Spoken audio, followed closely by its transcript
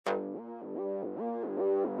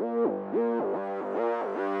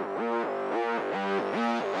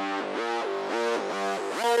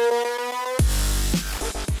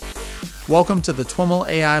Welcome to the TWIML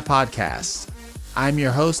AI podcast. I'm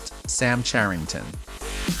your host, Sam Charrington.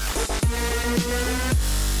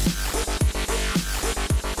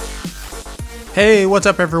 Hey, what's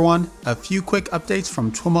up everyone? A few quick updates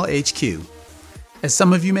from TWIML HQ. As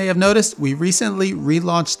some of you may have noticed, we recently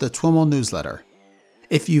relaunched the TWIML newsletter.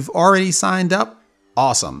 If you've already signed up,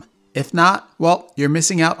 awesome. If not, well, you're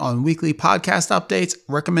missing out on weekly podcast updates,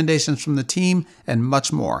 recommendations from the team, and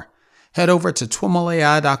much more. Head over to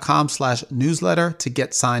twimlai.com/newsletter to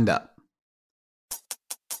get signed up.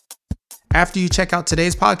 After you check out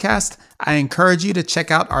today's podcast, I encourage you to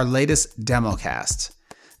check out our latest democast.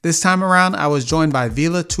 This time around, I was joined by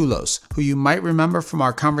Vila Toulos, who you might remember from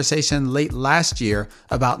our conversation late last year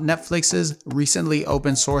about Netflix's recently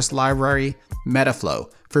open source library,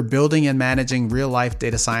 Metaflow, for building and managing real-life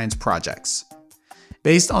data science projects.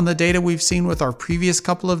 Based on the data we've seen with our previous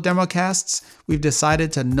couple of democasts, we've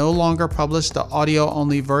decided to no longer publish the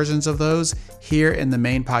audio-only versions of those here in the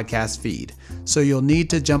main podcast feed. So you'll need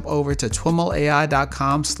to jump over to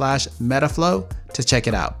twimlai.com/metaflow to check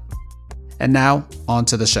it out. And now, on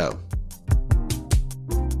to the show.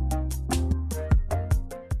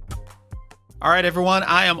 All right, everyone,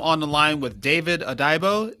 I am on the line with David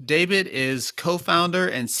Odaibo. David is co-founder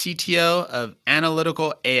and CTO of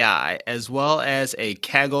Analytical AI, as well as a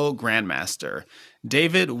Kaggle Grandmaster.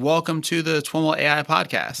 David, welcome to the TWIML AI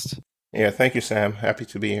podcast. Yeah, thank you, Sam. Happy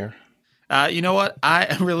to be here. You know what? I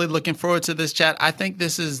am really looking forward to this chat. I think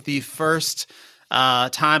this is the first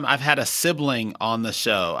time I've had a sibling on the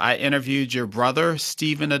show. I interviewed your brother,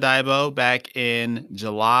 Stephen Odaibo, back in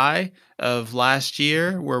July of last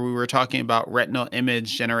year, where we were talking about retinal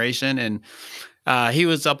image generation. And he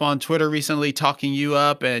was up on Twitter recently talking you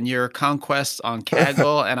up and your conquests on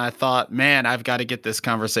Kaggle. And I thought, man, I've got to get this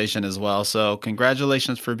conversation as well. So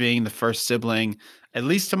congratulations for being the first sibling, at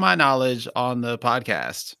least to my knowledge, on the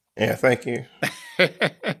podcast. Yeah, thank you.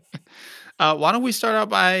 Why don't we start out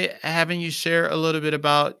by having you share a little bit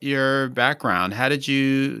about your background? How did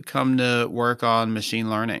you come to work on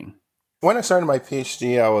machine learning? When I started my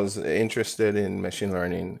PhD, I was interested in machine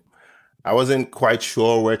learning. I wasn't quite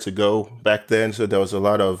sure where to go back then, so there was a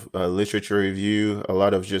lot of literature review, a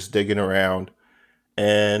lot of just digging around.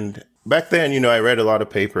 And back then, I read a lot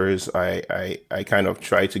of papers. I kind of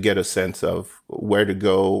tried to get a sense of where to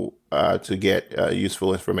go to get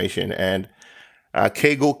useful information. And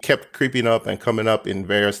Kaggle kept creeping up and coming up in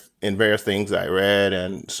various things I read,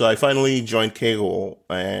 and so I finally joined Kaggle,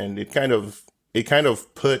 and it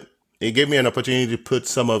gave me an opportunity to put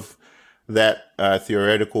some of that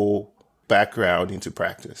theoretical background into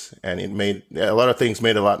practice, and it made a lot of things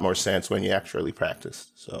made a lot more sense when you actually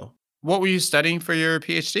practiced. So, what were you studying for your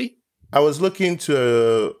PhD? I was looking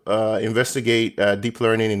to investigate deep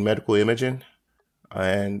learning in medical imaging,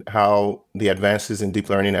 and how the advances in deep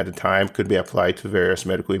learning at the time could be applied to various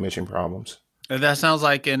medical imaging problems. That sounds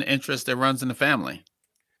like an interest that runs in the family.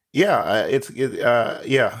 Yeah, it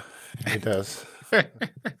does.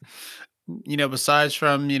 Besides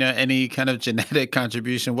from, any kind of genetic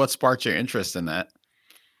contribution, what sparked your interest in that?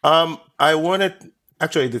 I wanted,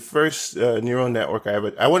 actually, the first neural network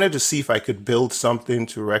I wanted to see if I could build something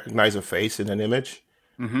to recognize a face in an image.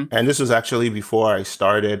 Mm-hmm. And this was actually before I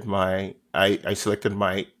started I selected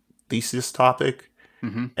my thesis topic.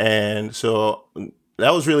 Mm-hmm. And so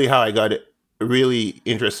that was really how I got really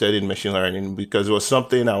interested in machine learning, because it was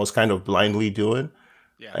something I was kind of blindly doing.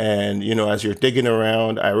 Yeah. And, as you're digging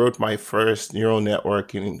around, I wrote my first neural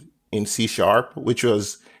network in C#,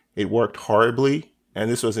 it worked horribly.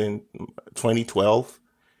 And this was in 2012.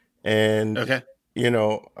 And, okay.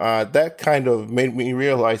 That kind of made me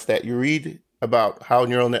realize that you read about how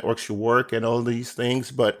neural networks should work and all these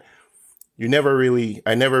things, but I never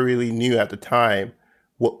really knew at the time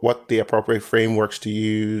what the appropriate frameworks to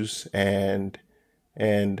use and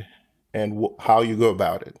how you go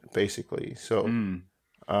about it, basically. So, and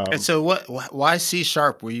so why C#?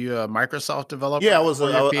 Were you a Microsoft developer? Yeah, I was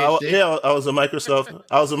a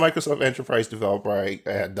Microsoft enterprise developer. I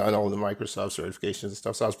had done all the Microsoft certifications and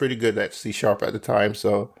stuff, so I was pretty good at C# at the time.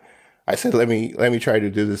 So I said, let me try to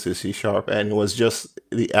do this in C#, and it was just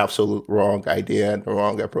the absolute wrong idea and the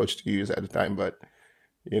wrong approach to use at the time. But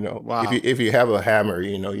wow. if you have a hammer,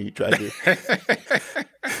 you try to.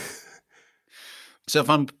 So if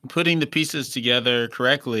I'm putting the pieces together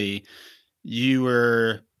correctly, you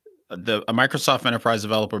were a Microsoft enterprise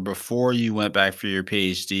developer before you went back for your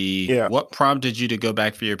PhD. Yeah. What prompted you to go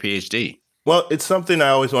back for your PhD? Well, it's something I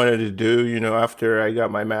always wanted to do. After I got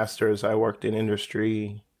my master's, I worked in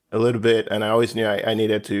industry a little bit, and I always knew I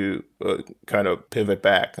needed to kind of pivot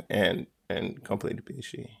back and complete the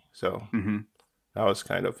PhD. So, That was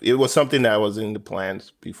it was something that was in the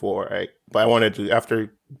plans before. But I wanted to,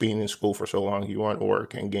 after being in school for so long, you want to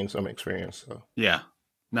work and gain some experience. So Yeah.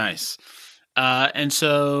 Nice. And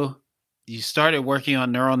so you started working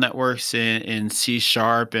on neural networks in C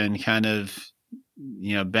sharp and kind of,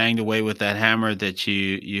 banged away with that hammer that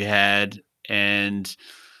you had. And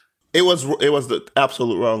it was the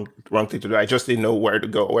absolute wrong thing to do. I just didn't know where to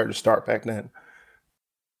go, where to start back then.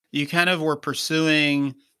 you kind of were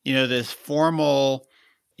pursuing, this formal,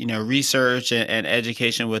 research and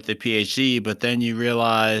education with the PhD, but then you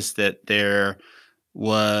realized that there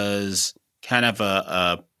was kind of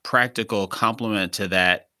a practical complement to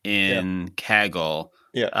that Yeah, in Kaggle.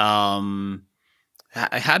 yeah.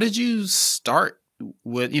 How did you start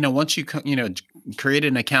with, once you, created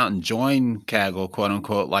an account and joined Kaggle, quote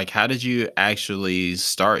unquote, like how did you actually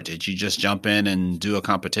start? Did you just jump in and do a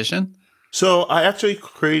competition? So I actually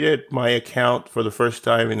created my account for the first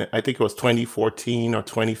time in, I think it was 2014 or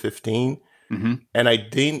 2015. Mm-hmm. And I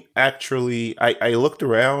didn't actually, I looked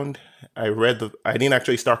around, I didn't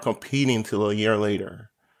actually start competing till a year later.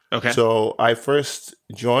 Okay. So I first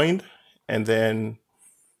joined, and then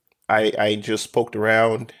I just poked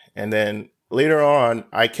around, and then later on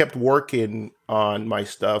I kept working on my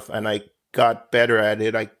stuff, and I got better at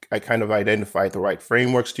it. I kind of identified the right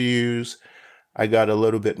frameworks to use. I got a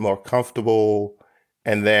little bit more comfortable,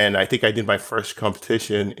 and then I think I did my first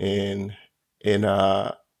competition in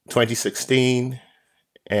 2016,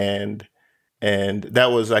 and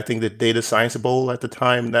that was, I think, the Data Science Bowl at the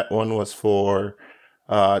time. That one was for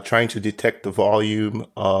trying to detect the volume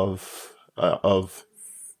of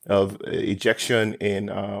ejection in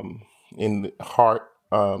heart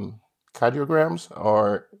cardiograms.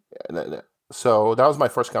 Or so that was my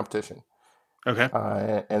first competition. Okay.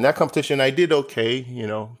 And that competition, I did okay,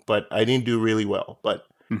 but I didn't do really well. But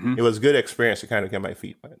Mm-hmm. it was good experience to kind of get my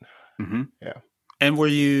feet wet. Mm-hmm. Yeah. And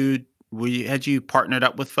had you partnered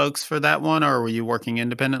up with folks for that one, or were you working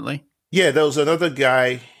independently? Yeah, there was another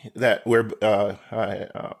guy that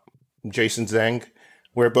Jason Zhang.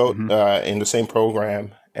 We're both Mm-hmm. in the same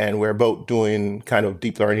program, and we're both doing kind of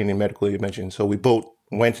deep learning in medical imaging. So we both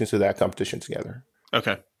went into that competition together.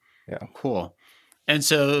 Okay. Yeah. Cool. And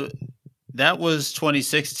so that was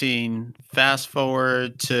 2016. Fast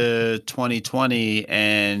forward to 2020,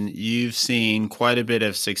 and you've seen quite a bit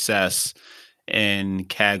of success in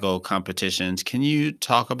Kaggle competitions. Can you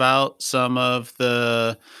talk about some of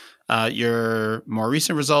the your more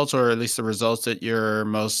recent results, or at least the results that you're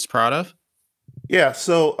most proud of? Yeah.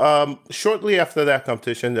 So shortly after that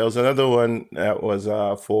competition, there was another one that was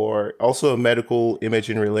for also a medical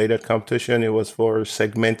imaging related competition. It was for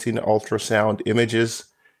segmenting ultrasound images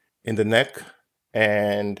in the neck.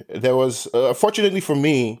 And there was, fortunately for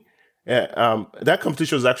me, that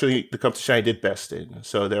competition was actually the competition I did best in.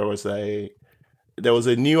 So there was a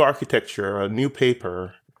new architecture, a new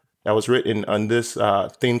paper that was written on this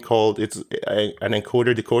thing called, an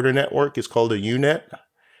encoder decoder network. It's called a UNet,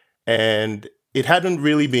 and it hadn't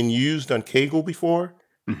really been used on Kaggle before,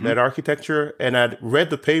 Mm-hmm. that architecture. And I'd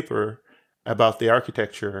read the paper about the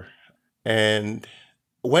architecture, and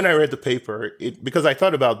when I read the paper, because I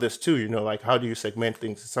thought about this too, like how do you segment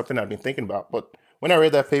things? It's something I've been thinking about. But when I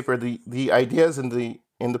read that paper, the ideas in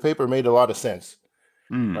the paper made a lot of sense,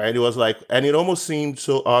 Mm. right? It was like, and it almost seemed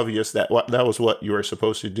so obvious that that was what you were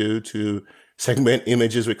supposed to do, to segment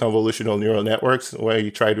images with convolutional neural networks, where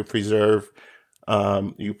you try to preserve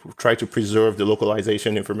the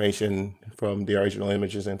localization information from the original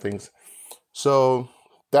images and things. So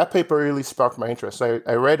that paper really sparked my interest.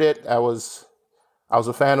 I read it. I was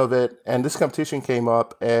a fan of it, and this competition came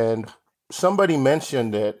up, and somebody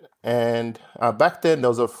mentioned it. And back then, there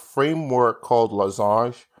was a framework called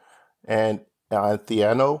Losange and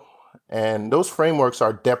Theano, and those frameworks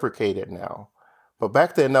are deprecated now. But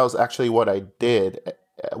back then, that was actually what I did,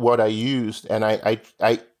 what I used, and I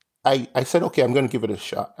said, okay, I'm going to give it a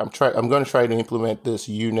shot. I'm going to try to implement this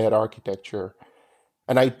UNet architecture,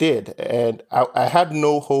 and I did, and I had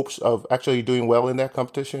no hopes of actually doing well in that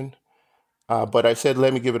competition. But I said,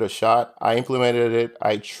 let me give it a shot. I implemented it.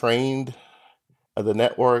 I trained the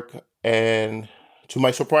network, and to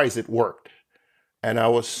my surprise, it worked. And I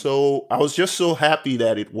was just so happy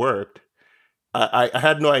that it worked. I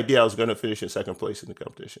had no idea I was going to finish in second place in the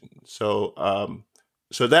competition. So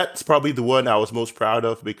that's probably the one I was most proud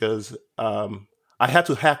of, because I had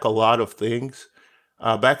to hack a lot of things.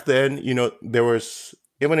 Back then, there was,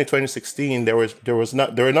 even in 2016, there were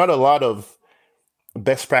not a lot of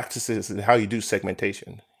best practices in how you do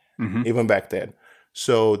segmentation, Mm-hmm. even back then.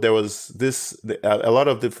 So there was a lot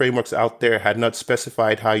of the frameworks out there had not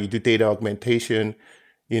specified how you do data augmentation.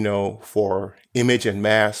 for image and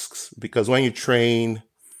masks, because when you train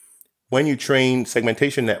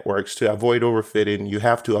segmentation networks to avoid overfitting, you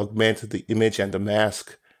have to augment the image and the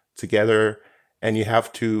mask together, and you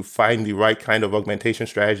have to find the right kind of augmentation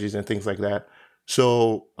strategies and things like that.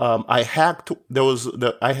 So I hacked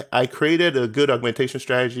I created a good augmentation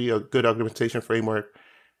strategy, a good augmentation framework,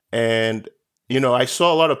 and I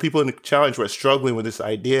saw a lot of people in the challenge were struggling with this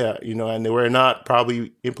idea, and they were not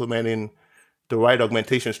probably implementing the right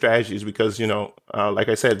augmentation strategies because, like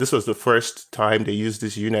I said, this was the first time they used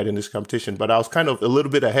this UNet in this competition, but I was kind of a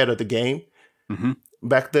little bit ahead of the game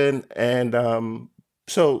back then. And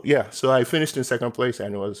so I finished in second place,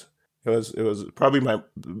 and it was probably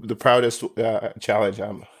the proudest challenge.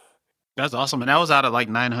 That's awesome. And that was out of like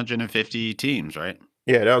 950 teams, right?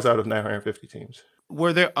 Yeah, that was out of 950 teams.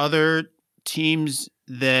 Were there other teams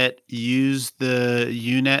that used the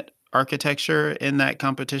UNet architecture in that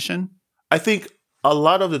competition? I think a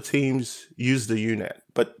lot of the teams used the UNet,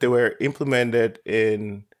 but they were implemented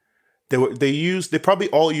in they probably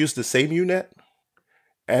all used the same UNet,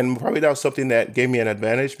 and probably that was something that gave me an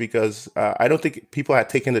advantage because I don't think people had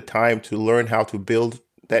taken the time to learn how to build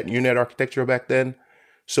that UNet architecture back then.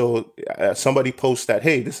 So somebody posts that,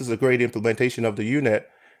 hey, this is a great implementation of the UNet,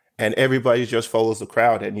 and everybody just follows the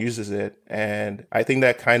crowd and uses it. And I think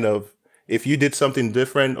that kind of, if you did something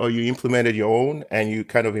different or you implemented your own and you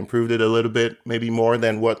kind of improved it a little bit, maybe more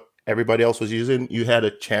than what everybody else was using, you had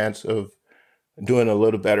a chance of doing a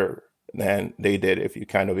little better than they did if you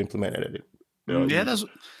kind of implemented it. Yeah,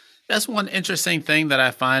 that's one interesting thing that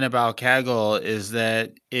I find about Kaggle is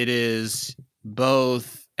that it is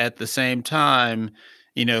both at the same time,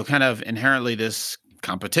 kind of inherently this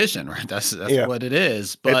competition, right? That's Yeah, what it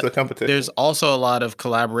is. it's a But competition. there's also a lot of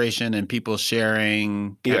collaboration and people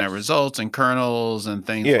sharing kind of results and kernels and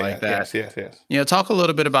things like that. Yes. Talk a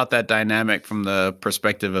little bit about that dynamic from the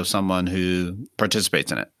perspective of someone who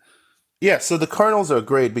participates in it. Yeah, so the kernels are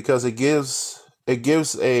great because it gives a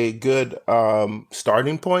good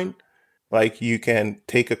starting point. Like you can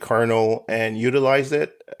take a kernel and utilize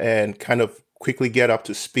it and kind of quickly get up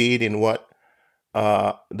to speed in what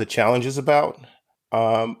the challenge is about.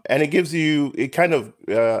 And it kind of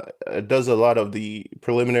does a lot of the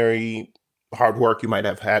preliminary hard work you might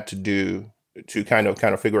have had to do to kind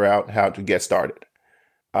of figure out how to get started.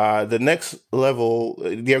 The next level,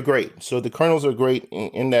 they're great. So the kernels are great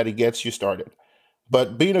in that it gets you started.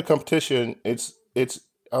 But being a competition,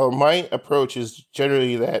 my approach is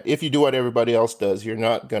generally that if you do what everybody else does, you're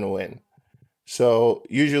not going to win. So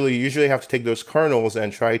usually you have to take those kernels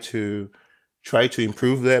and try to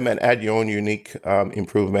improve them and add your own unique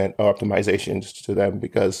improvement or optimizations to them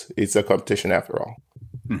because it's a competition after all.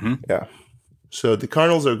 Yeah. So the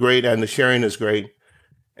kernels are great and the sharing is great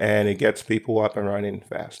and it gets people up and running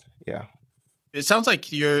fast. Yeah. It sounds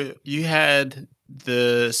like you had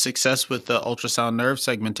the success with the ultrasound nerve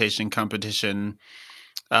segmentation competition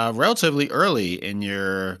relatively early in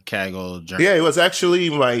your Kaggle journey. Yeah, it was actually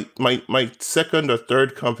my second or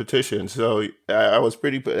third competition, so I was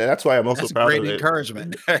pretty. That's why I'm also proud of it. Great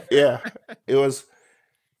encouragement. Yeah, it was.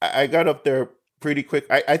 I got up there pretty quick.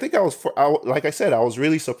 I think like I said, I was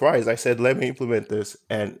really surprised. I said, let me implement this,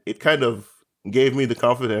 and it kind of gave me the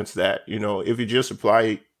confidence that if you just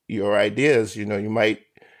apply your ideas, you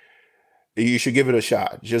should give it a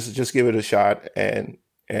shot. Just give it a shot, and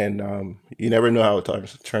you never know how it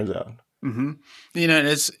turns out. And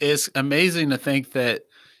it's amazing to think that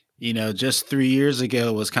just 3 years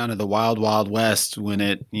ago was kind of the wild, wild west when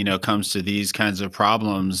it comes to these kinds of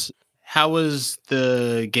problems. How has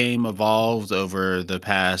the game evolved over the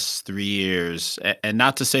past 3 years? And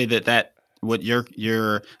not to say that what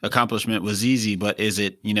your accomplishment was easy, but is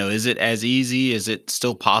it as easy? Is it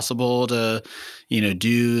still possible to,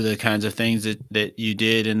 do the kinds of things that you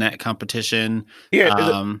did in that competition?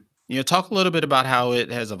 Yeah. Talk a little bit about how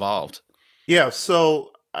it has evolved. Yeah.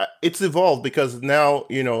 So it's evolved because now,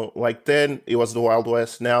 like then it was the Wild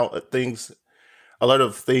West. Now a lot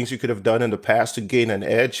of things you could have done in the past to gain an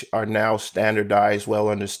edge are now standardized, well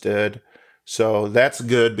understood. So that's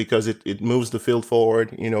good because it moves the field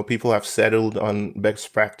forward. People have settled on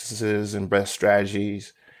best practices and best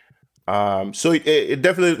strategies. So it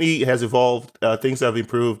definitely has evolved. Things have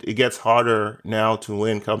improved. It gets harder now to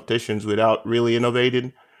win competitions without really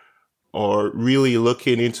innovating or really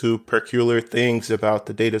looking into peculiar things about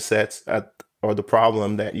the data sets or the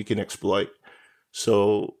problem that you can exploit.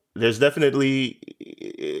 So there's definitely,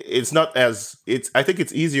 I think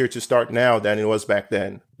it's easier to start now than it was back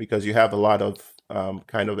then because you have a lot of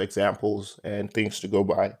kind of examples and things to go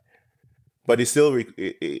by. But it still,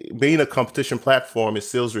 being a competition platform, it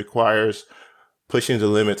still requires pushing the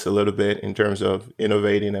limits a little bit in terms of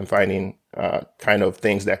innovating and finding kind of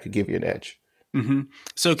things that could give you an edge. Mm-hmm.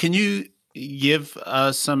 So can you give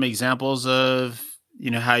us some examples of,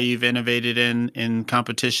 how you've innovated in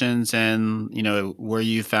competitions and, where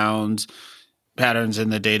you found patterns in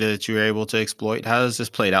the data that you were able to exploit? How has this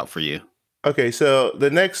played out for you? Okay, so the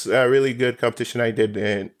next really good competition I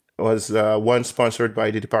did was one sponsored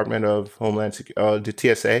by the Department of Homeland Security,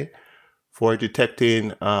 the TSA, for detecting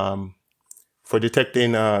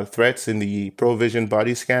threats in the ProVision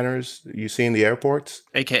body scanners you see in the airports,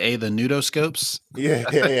 AKA the nudoscopes.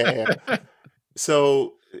 yeah.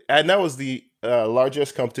 So, and that was the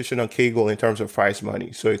largest competition on Kaggle in terms of prize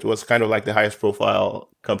money. So it was kind of like the highest profile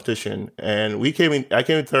competition, and I came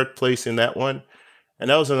in third place in that one, and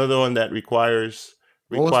that was another one that What was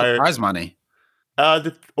the required. prize money?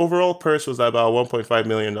 The overall purse was about $1.5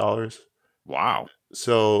 million. Wow.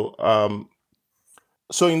 So,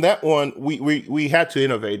 so in that one, we had to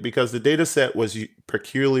innovate because the data set was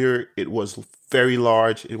peculiar. It was very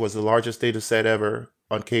large. It was the largest data set ever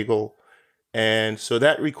on Kaggle. And so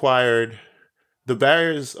that required, the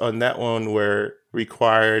barriers on that one were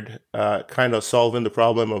required kind of solving the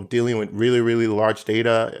problem of dealing with really, really large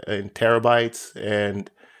data in terabytes.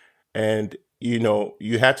 And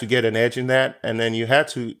you had to get an edge in that. And then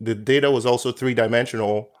the data was also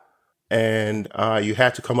 3-dimensional, and you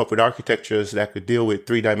had to come up with architectures that could deal with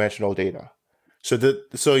 3-dimensional data.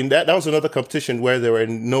 So in that was another competition where there were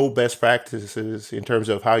no best practices in terms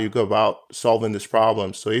of how you go about solving this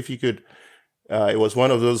problem. So if you could, it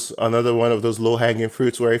was another one of those low-hanging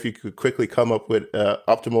fruits where if you could quickly come up with an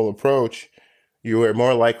optimal approach, you were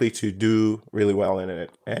more likely to do really well in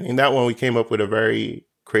it. And in that one, we came up with a very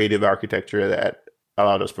creative architecture that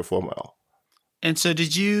allowed us to perform well. And so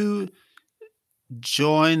did you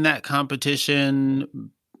join that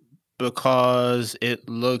competition because it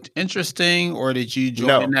looked interesting, or did you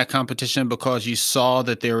join in No, that competition because you saw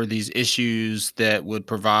that there were these issues that would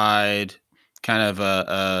provide kind of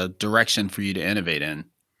a direction for you to innovate in?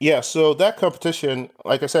 yeah. So that competition,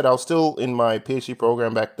 like I said, I was still in my PhD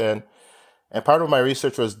program back then. And part of my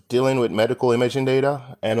research was dealing with medical imaging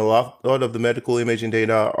data. And a lot of the medical imaging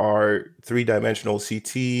data are 3-dimensional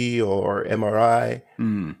CT or MRI.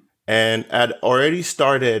 Mm. And I'd already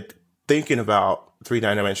started thinking about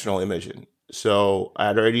 3-dimensional imaging. So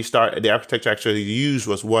the architecture I actually used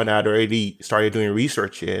was one I'd already started doing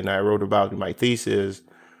research in. I wrote about in my thesis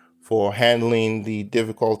for handling the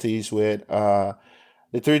difficulties with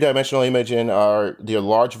the 3-dimensional imaging are their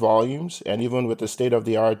large volumes, and even with the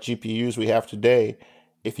state-of-the-art GPUs we have today,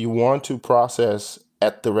 if you want to process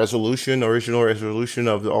at the original resolution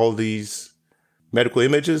of all these medical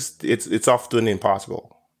images, it's often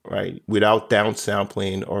impossible, right? Without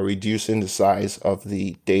downsampling or reducing the size of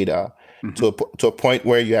the data Mm-hmm. to a point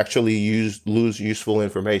where you actually lose useful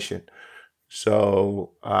information.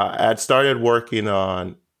 So I'd started working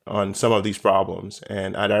on some of these problems,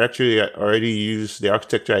 and I'd actually already used the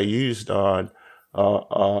architecture I used on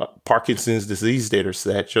Parkinson's disease data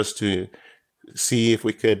set just to see if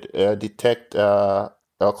we could detect or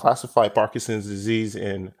classify Parkinson's disease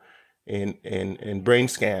in brain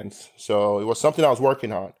scans. So it was something I was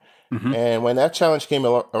working on. Mm-hmm. And when that challenge came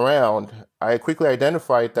around, I quickly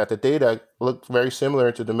identified that the data looked very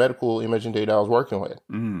similar to the medical imaging data I was working with.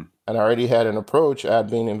 Mm. And I already had an approach I'd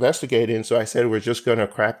been investigating. So I said, we're just going to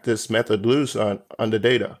crack this method loose on the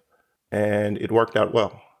data. And it worked out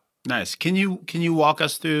well. Nice. Can you walk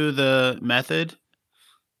us through the method?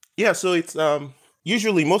 Yeah, so it's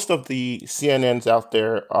usually most of the CNNs out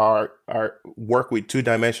there are work with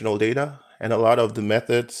 2-dimensional data, and a lot of the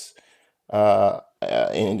methods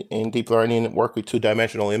in deep learning work with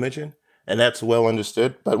 2-dimensional imaging, and that's well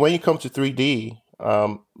understood. But when you come to 3D,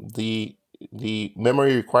 the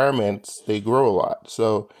memory requirements, they grow a lot.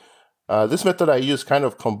 So this method I use kind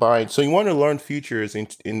of combines. So you want to learn features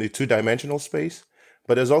in the 2-dimensional space,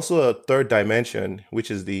 but there's also a third dimension,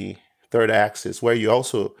 which is the third axis, where you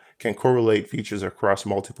also can correlate features across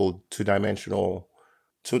multiple two-dimensional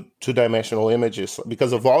images,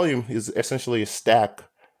 because a volume is essentially a stack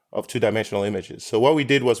of 2-dimensional images. So what we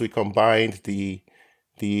did was we combined the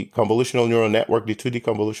convolutional neural network, the 2D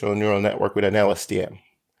convolutional neural network, with an LSTM.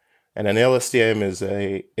 And an LSTM is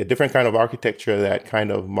a different kind of architecture that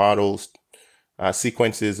kind of models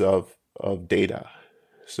sequences of data.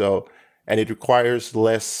 So, and it requires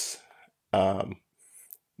less,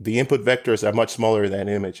 the input vectors are much smaller than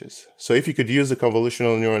images. So if you could use the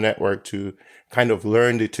convolutional neural network to kind of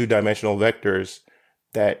learn the 2-dimensional vectors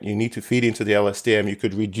that you need to feed into the LSTM, you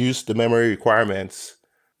could reduce the memory requirements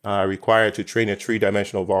required to train a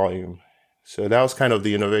 3-dimensional volume. So that was kind of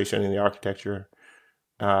the innovation in the architecture.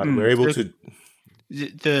 We're able So to.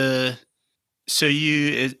 The so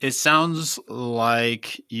it sounds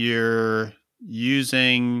like you're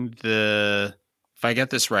using if I get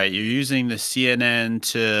this right, you're using the CNN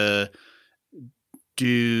to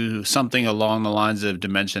do something along the lines of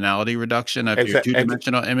dimensionality reduction of your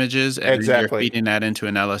two-dimensional images, and then you're Exactly. feeding that into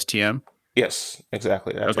an LSTM? Yes,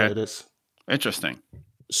 exactly. That's what Okay. it is. Interesting.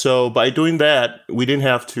 So by doing that, we didn't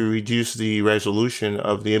have to reduce the resolution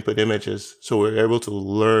of the input images. So we're able to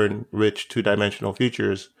learn rich two-dimensional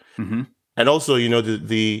features. Mm-hmm. And also,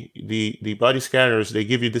 the body scanners, they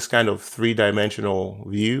give you this kind of three-dimensional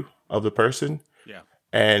view of the person. Yeah.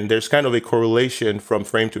 And there's kind of a correlation from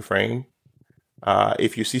frame to frame.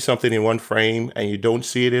 If you see something in one frame and you don't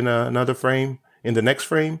see it in another frame, in the next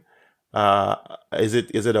frame, is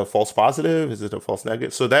it a false positive? Is it a false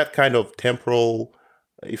negative? So that kind of temporal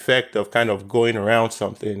effect of kind of going around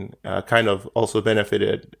something kind of also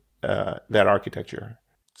benefited that architecture.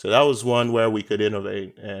 So that was one where we could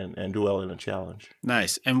innovate and do well in a challenge.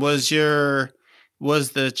 Nice. And was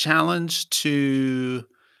the challenge to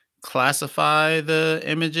classify the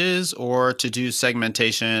images or to do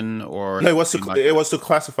segmentation or No, something like it that? was to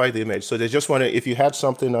classify the image. So they just wanted, if you had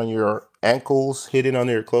something on your ankles hidden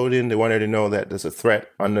under your clothing, they wanted to know that there's a threat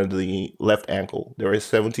under the left ankle. There is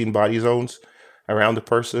 17 body zones around the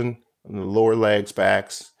person, on the lower legs,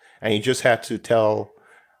 backs, and you just had to tell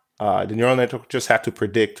the neural network just had to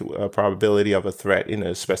predict a probability of a threat in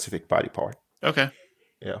a specific body part. Okay.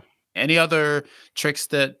 Yeah. Any other tricks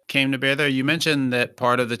that came to bear there? You mentioned that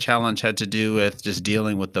part of the challenge had to do with just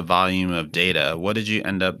dealing with the volume of data. What did you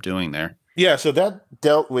end up doing there? Yeah, so that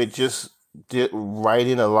dealt with just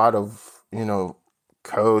writing a lot of,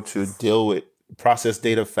 code to deal with process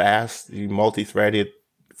data fast. You multi-thread it,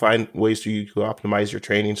 find ways to optimize your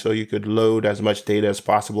training so you could load as much data as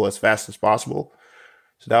possible as fast as possible.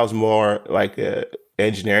 So that was more like a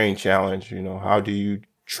engineering challenge. How do you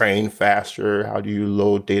train faster? How do you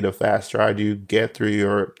load data faster? How do you get through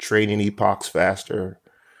your training epochs faster?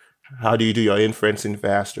 How do you do your inferencing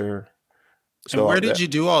faster? And So where did you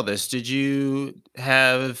do all this? Did you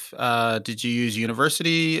use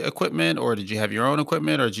university equipment, or did you have your own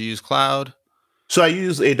equipment, or did you use cloud? So I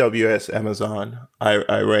use AWS, Amazon.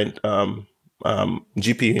 I rent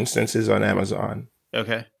GPU instances on Amazon.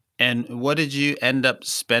 Okay. And what did you end up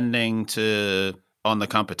spending on the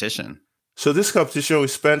competition? So this competition, we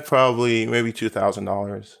spent probably maybe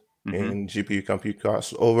 $2,000 Mm-hmm. in GPU compute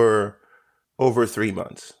costs over 3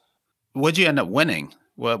 months. What'd you end up winning?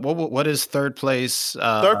 What is third place?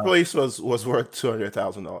 Third place was worth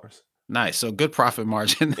 $200,000. Nice. So good profit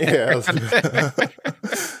margin Yeah, there. that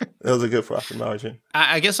was a good profit margin.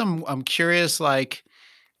 I guess I'm curious, like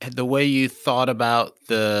the way you thought about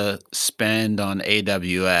the spend on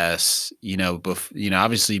AWS.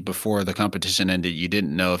 Obviously before the competition ended, you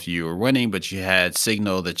didn't know if you were winning, but you had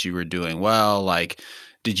signal that you were doing well. Like,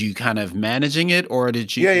 did you kind of managing it, or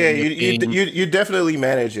did you? Yeah. End up being, You definitely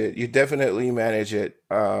manage it. You definitely manage it.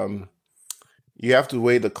 You have to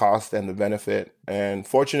weigh the cost and the benefit. And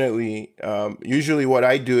fortunately, usually what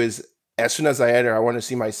I do is as soon as I enter, I want to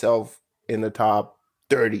see myself in the top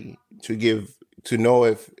 30 to know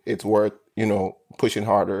if it's worth, pushing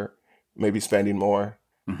harder, maybe spending more.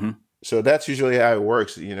 Mm-hmm. So that's usually how it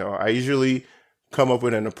works. I usually come up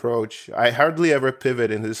with an approach. I hardly ever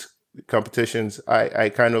pivot in these competitions. I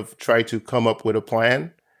kind of try to come up with a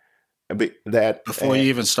plan Before you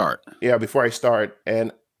even start. yeah, before I start.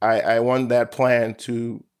 And I want that plan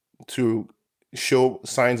to show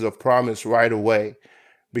signs of promise right away.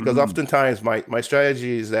 Because oftentimes my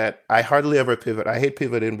strategy is that I hardly ever pivot. I hate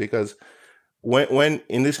pivoting because when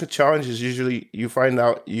in these challenges, usually you find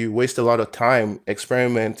out you waste a lot of time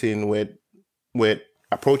experimenting with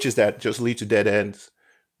approaches that just lead to dead ends.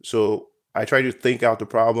 So I try to think out the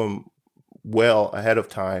problem well ahead of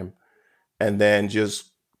time and then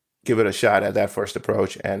just give it a shot at that first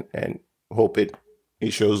approach and hope it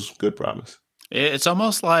shows good promise. It's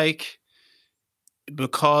almost like,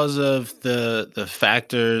 because of the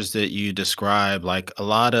factors that you describe, like a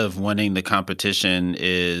lot of winning the competition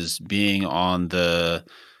is being on the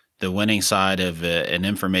winning side of an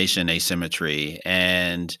information asymmetry.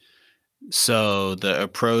 And so the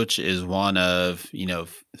approach is one of,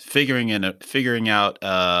 figuring out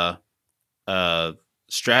a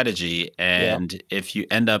strategy. Yeah, And if you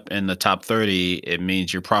end up in the top 30, it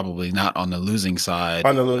means you're probably not on the losing side,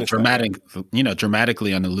 on the losing side.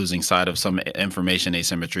 dramatically on the losing side of some information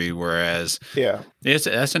asymmetry. Whereas Yeah.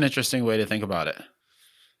 that's an interesting way to think about it.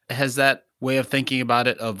 Has that way of thinking about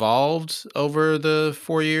it evolved over the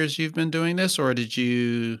 4 years you've been doing this, or did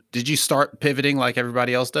you start pivoting like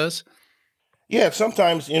everybody else does? Yeah,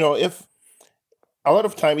 sometimes, A lot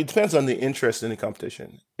of time, it depends on the interest in the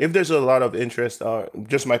competition. If there's a lot of interest,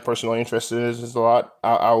 just my personal interest is a lot,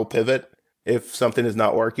 I will pivot if something is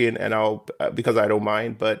not working, and I'll because I don't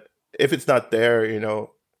mind. But if it's not there,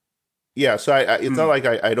 yeah. So it's not Mm, like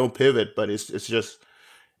I don't pivot, but it's just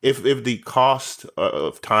if the cost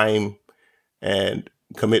of time and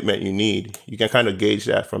commitment you need, you can kind of gauge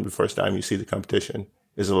that from the first time you see the competition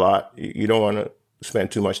is a lot. You don't want to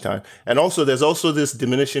spend too much time. And also, there's also this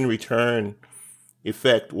diminishing return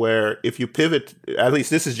effect where if you pivot, at least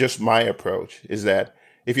this is just my approach, is that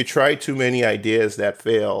if you try too many ideas that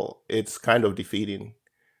fail, it's kind of defeating.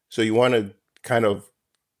 So you want to kind of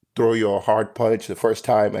throw your hard punch the first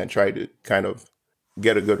time and try to kind of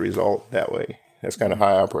get a good result that way. That's kind of mhm.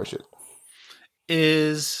 how I approach it.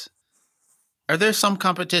 Is Are there some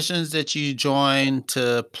competitions that you join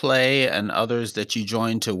to play and others that you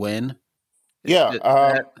join to win? Yeah. Is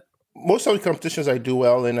that Most of the competitions I do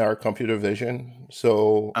well in are computer vision.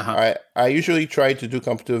 So uh-huh. I usually try to do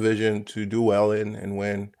computer vision to do well in and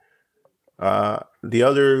win. The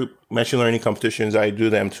other machine learning competitions, I do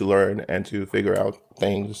them to learn and to figure out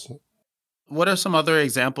things. What are some other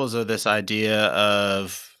examples of this idea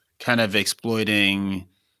of kind of exploiting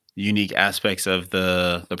unique aspects of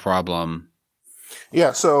the problem?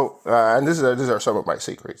 Yeah. So, and these are some of my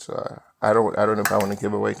secrets. I don't know if I want to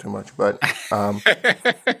give away too much, but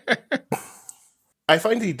I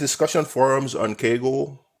find the discussion forums on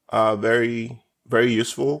Kaggle very, very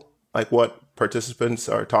useful, like what participants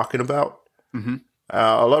are talking about. Mhm.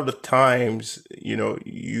 A lot of the times,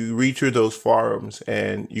 you read through those forums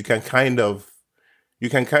and you can kind of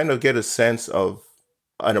get a sense of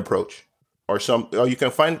an approach or you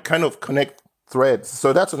can find kind of connect threads.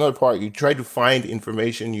 So that's another part. You try to find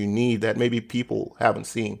information you need that maybe people haven't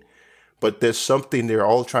seen, but there's something they're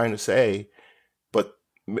all trying to say, but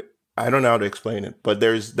I don't know how to explain it. But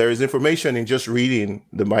there's information in just reading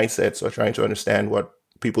the mindsets or trying to understand what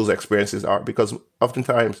people's experiences are, because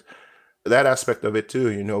oftentimes that aspect of it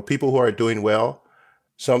too, people who are doing well,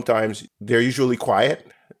 sometimes they're usually quiet.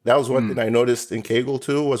 That was one thing Mm. I noticed in Kaggle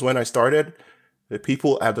too, was when I started, the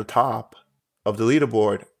people at the top of the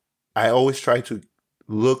leaderboard, I always try to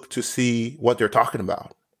look to see what they're talking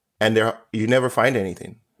about. And you never find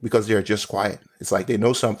anything because they're just quiet. It's like they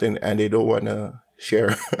know something and they don't want to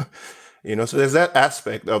share. So there's that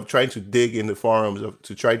aspect of trying to dig in the forums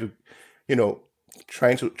to try to, you know,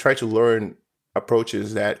 try to learn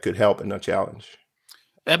approaches that could help in a challenge.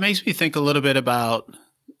 That makes me think a little bit about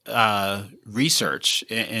research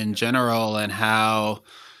in general and how,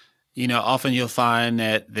 often you'll find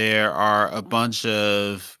that there are a bunch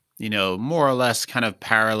of, more or less kind of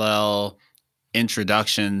parallel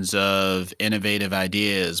introductions of innovative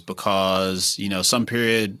ideas because, some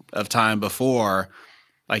period of time before,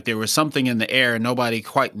 like there was something in the air and nobody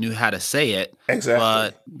quite knew how to say it, Exactly.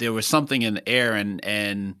 but there was something in the air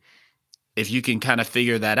and if you can kind of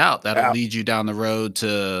figure that out, that'll Yeah, lead you down the road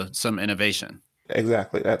to some innovation.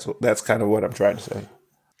 exactly. That's kind of what I'm trying to say.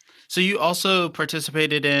 So you also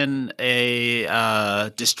participated in a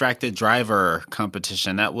distracted driver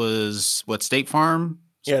competition. That was what State Farm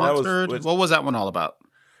Yeah, that was sponsored. with What was that one all about?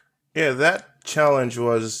 yeah, that challenge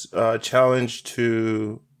was a challenge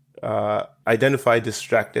to identify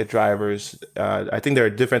distracted drivers. I think there are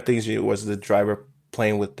different things. Was the driver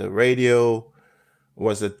playing with the radio?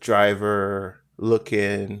 Was the driver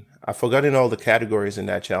looking? I've forgotten all the categories in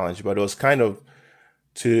that challenge, but it was kind of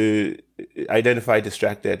to identify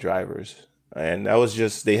distracted drivers. And that was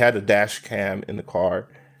just, they had a dash cam in the car,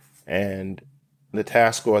 and the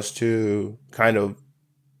task was to kind of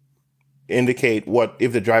indicate what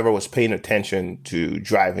if the driver was paying attention to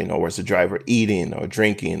driving, or was the driver eating or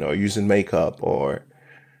drinking or using makeup or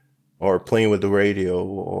playing with the radio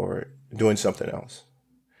or doing something else.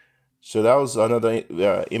 So that was another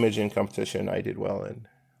imaging competition I did well in.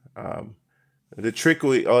 Um, the trick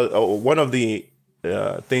one of the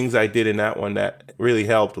things I did in that one that really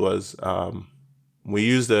helped was we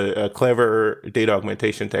used a clever data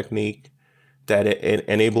augmentation technique that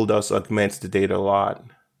enabled us to augment the data a lot.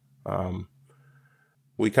 Um,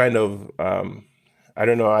 we kind of I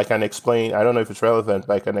don't know, I can explain, I don't know if it's relevant,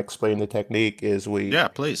 but I can explain the technique is Yeah,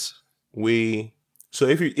 please. we so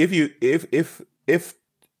if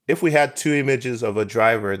we had two images of a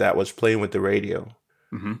driver that was playing with the radio,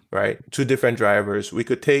 Hmm. right? Two different drivers, we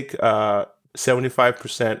could take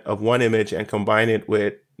 75% of one image and combine it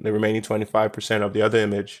with the remaining 25% of the other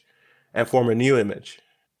image and form a new image.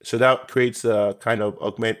 So that creates a kind of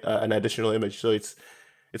augment an additional image. So it's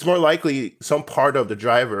more likely some part of the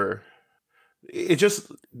driver. It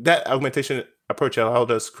just that augmentation approach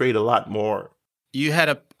allowed us create a lot more. You had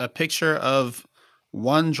a picture of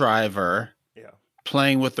one driver Yeah.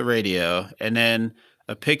 playing with the radio, and then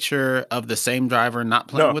a picture of the same driver not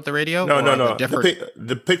playing No, with the radio, no, or no, of a no. different.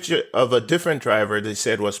 The picture of a different driver they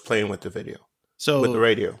said was playing with the video, with the So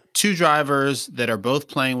radio. two drivers that are both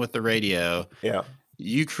playing with the radio. Yeah.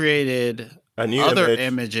 You created A new other image.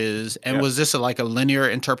 images, and Yeah. was this like a linear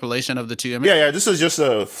interpolation of the two images? Yeah. This is just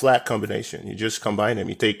a flat combination. You just combine them.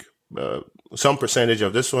 You take some percentage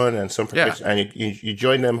of this one and some percentage, and you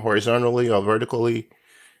join them horizontally or vertically.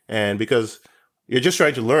 And because you're just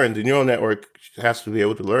trying to learn, the neural network has to be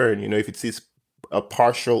able to learn. If it sees a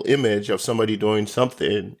partial image of somebody doing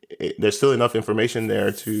something, there's still enough information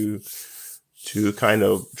there to kind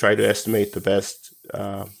of try to estimate the best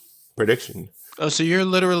prediction. Oh, so you're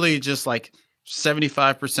literally just like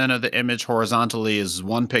 75% of the image horizontally is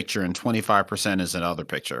one picture and 25% is another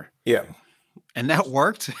picture. Yeah. And that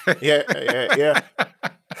worked? Yeah.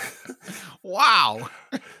 Wow.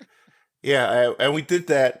 Yeah, and we did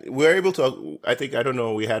that. We were able to, I don't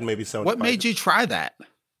know, we had maybe some. What made you try that?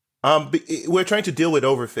 We're trying to deal with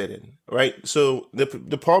overfitting, right? So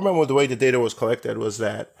the problem with the way the data was collected was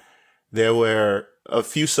that there were a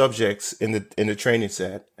few subjects in the training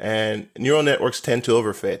set, and neural networks tend to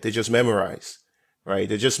overfit. They just memorize, right?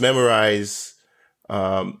 They just memorize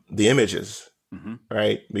the images,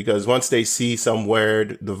 right? Because once they see somewhere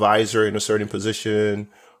the visor in a certain position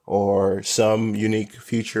or some unique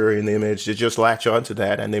feature in the image, they just latch onto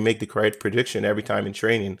that and they make the correct prediction every time in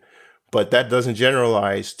training. But that doesn't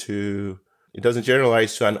generalize to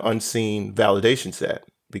an unseen validation set,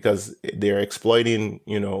 because they're exploiting,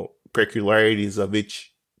 peculiarities of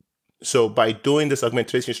each. So by doing this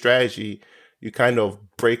augmentation strategy, you kind of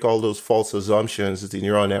break all those false assumptions that the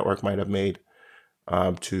neural network might have made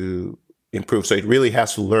to improve. So it really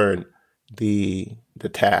has to learn the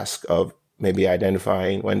task of maybe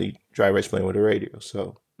identifying when the driver is playing with the radio.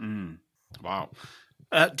 So, wow.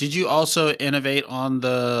 Did you innovate on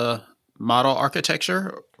the model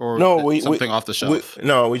architecture, or something off the shelf?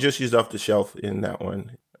 We just used off the shelf in that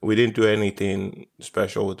one. We didn't do anything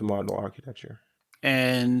special with the model architecture.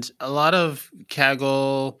 And a lot of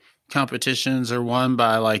Kaggle competitions are won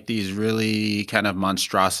by like these really kind of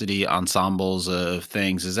monstrosity ensembles of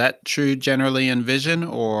things. Is that true generally in vision,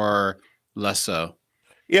 or less so?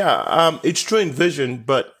 Yeah, it's true in vision,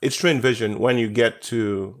 but it's true in vision when you get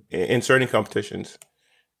to in certain competitions.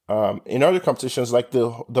 In other competitions, like the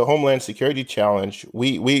Homeland Security Challenge,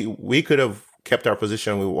 we could have kept our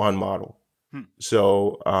position with one model.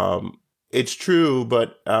 So it's true,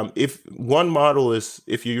 but if one model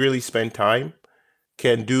if you really spend time,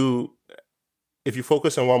 if you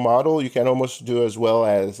focus on one model, you can almost do as well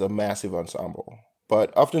as a massive ensemble.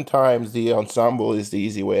 But oftentimes the ensemble is the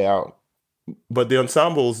easy way out. But the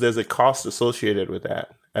ensembles, there's a cost associated with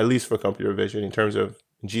that, at least for computer vision, in terms of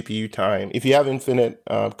GPU time. If you have infinite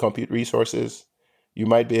compute resources, you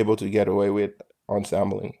might be able to get away with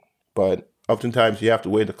ensembling. But oftentimes you have to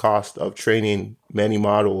weigh the cost of training many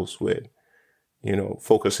models with,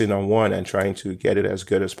 focusing on one and trying to get it as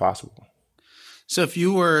good as possible. So if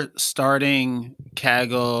you were starting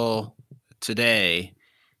Kaggle today,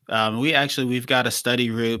 we've got a study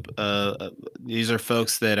group. These are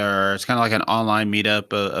folks that it's kind of like an online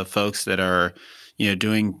meetup of folks that are,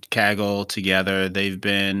 doing Kaggle together.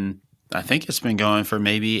 I think it's been going for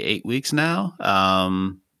maybe 8 weeks now.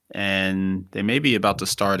 And they may be about to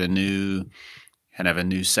start a new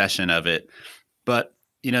session of it. But,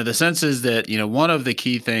 the sense is that, one of the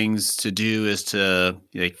key things to do is to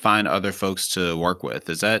find other folks to work with.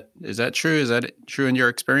 Is that true? Is that true in your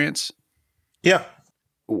experience? Yeah.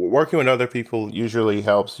 Working with other people usually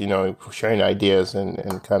helps, sharing ideas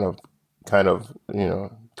and kind of,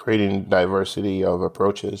 creating diversity of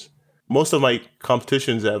approaches. Most of my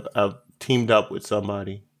competitions have teamed up with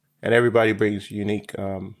somebody, and everybody brings unique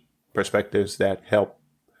perspectives that help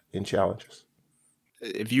in challenges.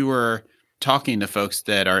 If you were talking to folks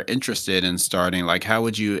that are interested in starting, like, how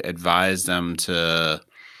would you advise them to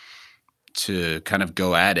kind of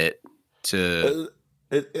go at it?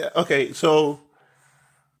 Okay, so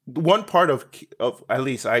one part of at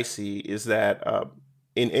least I see is that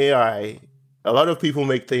in AI, a lot of people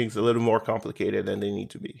make things a little more complicated than they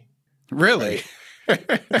need to be. Really? Right?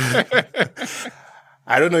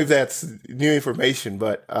 I don't know if that's new information,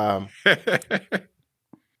 but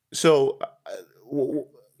so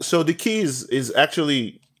the key is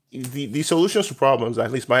actually the solutions to problems.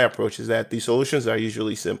 At least my approach is that the solutions are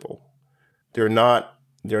usually simple. They're not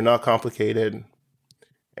complicated,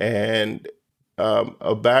 and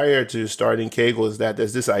a barrier to starting Kaggle is that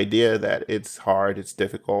there's this idea that it's hard, it's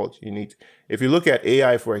difficult. If you look at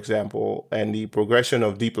AI, for example, and the progression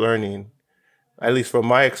of deep learning, at least from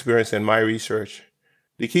my experience and my research,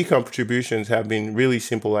 the key contributions have been really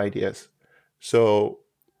simple ideas. So,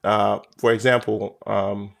 for example,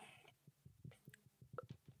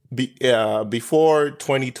 before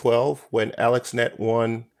 2012, when AlexNet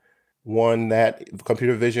won that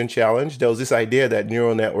computer vision challenge, there was this idea that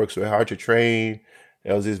neural networks were hard to train.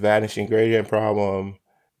 There was this vanishing gradient problem.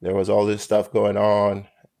 There was all this stuff going on.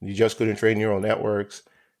 You just couldn't train neural networks.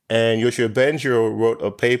 And Yoshio Bengio wrote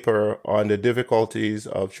a paper on the difficulties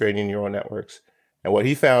of training neural networks. And what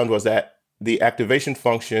he found was that the activation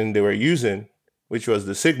function they were using, which was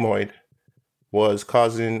the sigmoid, was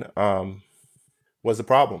the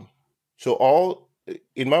problem. So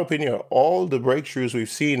in my opinion, all the breakthroughs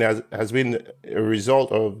we've seen has been a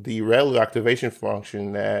result of the ReLU activation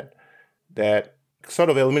function that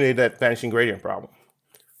sort of eliminated that vanishing gradient problem,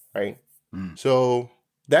 right? So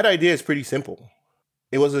that idea is pretty simple.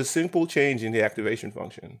 It was a simple change in the activation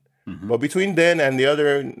function. But between then and the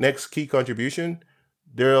other next key contribution,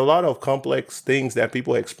 there are a lot of complex things that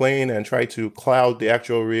people explain and try to cloud the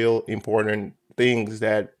actual real important things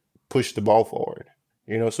that push the ball forward.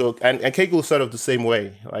 So and Kaggle is sort of the same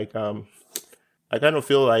way. Like I kind of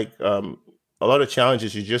feel like a lot of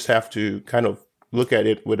challenges you just have to kind of look at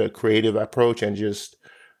it with a creative approach and just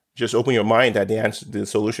open your mind that the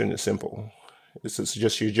solution is simple. It's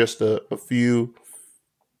just you're just a few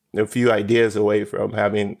ideas away from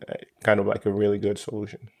having kind of like a really good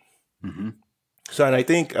solution. So, and I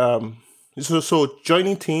think so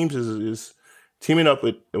joining teams is teaming up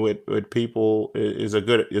with people is a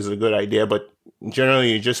good idea, but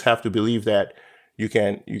generally you just have to believe that you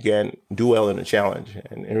can do well in a challenge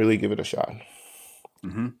and really give it a shot.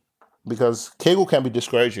 Because Kaggle can be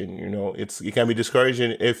discouraging. It can be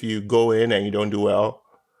discouraging if you go in and you don't do well.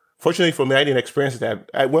 Fortunately for me, I didn't experience that.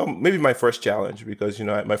 Maybe my first challenge, because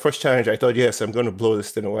my first challenge, I thought, yes, I'm going to blow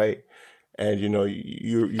this thing away, and you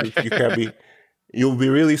can be, you'll be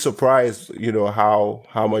really surprised,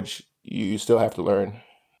 how much you still have to learn.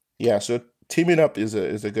 Yeah, so teaming up is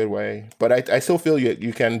a good way, but I still feel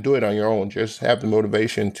you can do it on your own. Just have the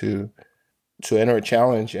motivation to enter a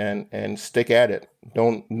challenge and stick at it.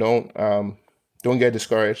 Don't get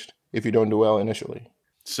discouraged if you don't do well initially.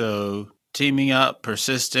 So teaming up,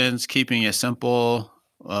 persistence, keeping it simple.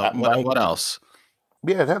 What else?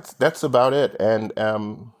 Yeah, that's about it.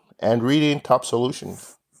 And reading top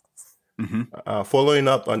solutions, following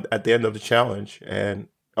up at the end of the challenge, and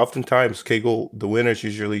oftentimes Kaggle, the winners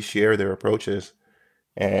usually share their approaches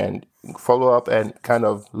and follow up and kind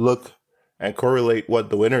of look and correlate what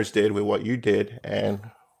the winners did with what you did and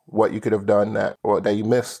what you could have done that you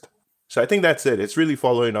missed. So I think that's it. It's really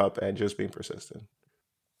following up and just being persistent.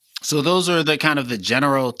 So those are the kind of the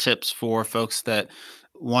general tips for folks that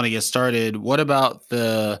want to get started. What about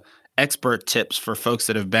the expert tips for folks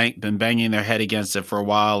that have been banging their head against it for a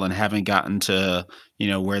while and haven't gotten to,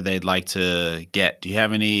 where they'd like to get? Do you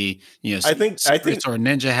have any, secrets or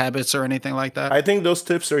ninja habits or anything like that? I think those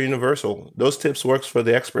tips are universal. Those tips works for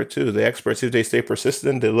the expert too. The experts, if they stay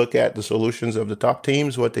persistent, they look at the solutions of the top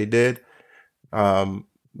teams, what they did.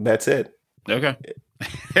 That's it. Okay.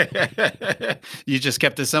 You just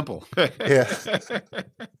kept it simple. Yeah.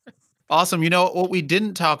 Awesome. What we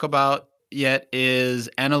didn't talk about yet is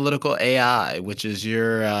analytical AI, which is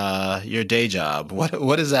your day job.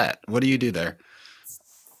 What is that? What do you do there?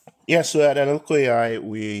 Yeah, so at Analytical AI,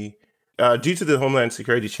 we due to the Homeland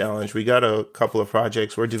Security Challenge, we got a couple of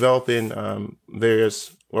projects. We're developing we're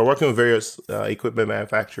working with various equipment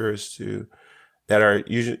manufacturers that are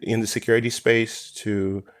usually in the security space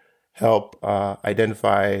to help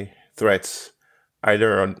identify threats,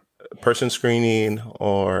 either on person screening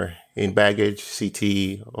or in baggage,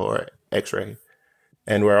 CT, or X-ray.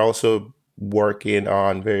 And we're also working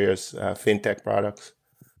on various fintech products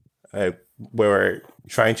where we're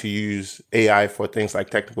trying to use AI for things like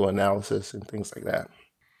technical analysis and things like that.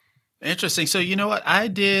 Interesting. So you know what I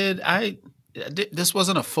did? This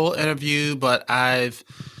wasn't a full interview, but I've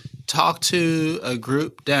talked to a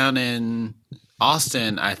group down in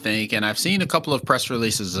Austin, I think, and I've seen a couple of press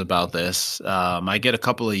releases about this. I get a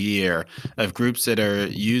couple a year of groups that are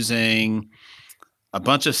using a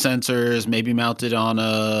bunch of sensors, maybe mounted on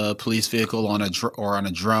a police vehicle or on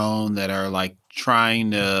a drone, that are like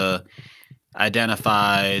trying to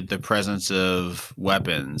identify the presence of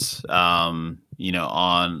weapons, on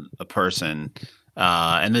a person.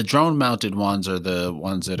 And the drone mounted ones are the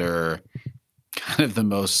ones that are kind of the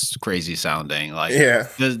most crazy sounding. Like, yeah.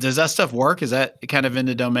 Does that stuff work? Is that kind of in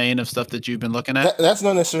the domain of stuff that you've been looking at? That's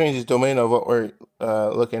not necessarily the domain of what we're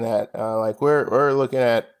looking at. Like we're looking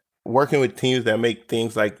at working with teams that make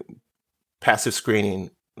things like passive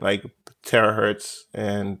screening, like terahertz,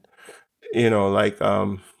 and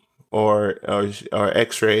or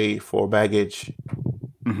X-ray for baggage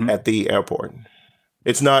at the airport.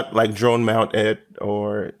 It's not like drone mounted,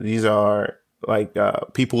 or these are like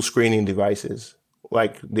people screening devices.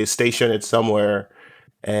 Like they station it somewhere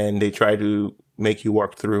and they try to make you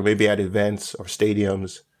walk through, maybe at events or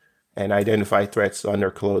stadiums, and identify threats on their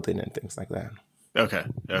clothing and things like that. Okay.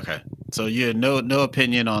 So you had no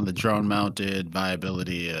opinion on the drone mounted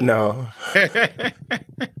viability. No.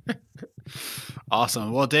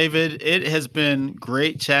 Awesome. Well, David, it has been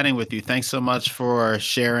great chatting with you. Thanks so much for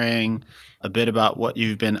sharing a bit about what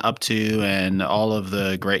you've been up to and all of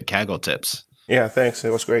the great Kaggle tips. Yeah, thanks. It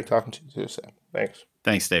was great talking to you too, Sam. Thanks.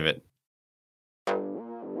 Thanks, David.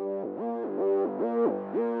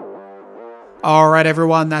 All right,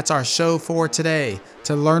 everyone, that's our show for today.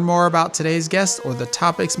 To learn more about today's guest or the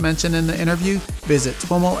topics mentioned in the interview, visit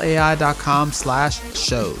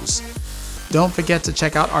twimlai.com/shows. Don't forget to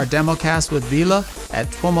check out our democast with Vila at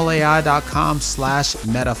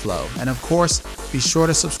twimlai.com/metaflow. And of course, be sure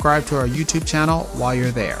to subscribe to our YouTube channel while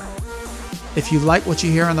you're there. If you like what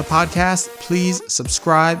you hear on the podcast, please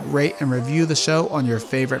subscribe, rate, and review the show on your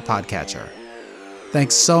favorite podcatcher.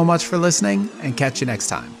 Thanks so much for listening, and catch you next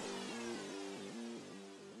time.